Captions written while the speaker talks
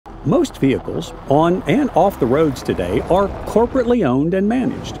Most vehicles, on and off the roads today, are corporately owned and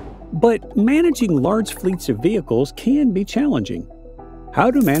managed. But managing large fleets of vehicles can be challenging.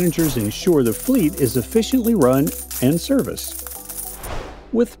 How do managers ensure the fleet is efficiently run and serviced?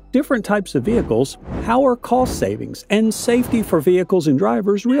 With different types of vehicles, how are cost savings and safety for vehicles and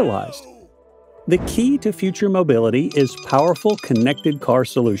drivers realized? The key to future mobility is powerful connected car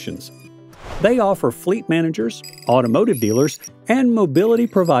solutions. They offer fleet managers, automotive dealers, and mobility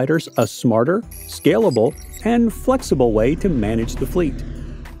providers a smarter, scalable, and flexible way to manage the fleet.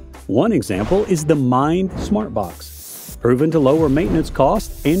 One example is the Mind Smart Box. Proven to lower maintenance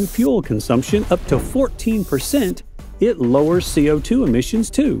costs and fuel consumption up to 14%, it lowers CO2 emissions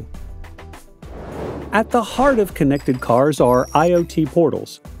too. At the heart of connected cars are IoT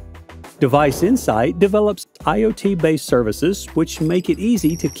portals. Device Insight develops IoT-based services which make it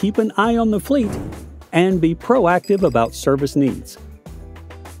easy to keep an eye on the fleet and be proactive about service needs.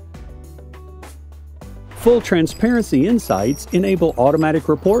 Full transparency insights enable automatic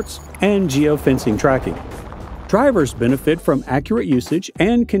reports and geofencing tracking. Drivers benefit from accurate usage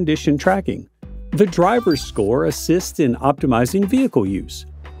and condition tracking. The driver's score assists in optimizing vehicle use.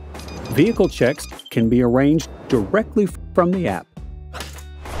 Vehicle checks can be arranged directly from the app.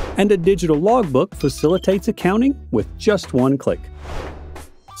 And a digital logbook facilitates accounting with just one click.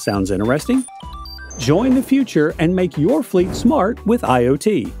 Sounds interesting? Join the future and make your fleet smart with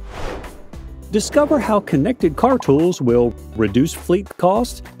IoT. Discover how connected car tools will reduce fleet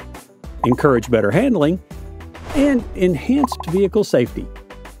costs, encourage better handling, and enhance vehicle safety.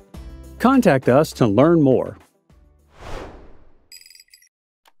 Contact us to learn more.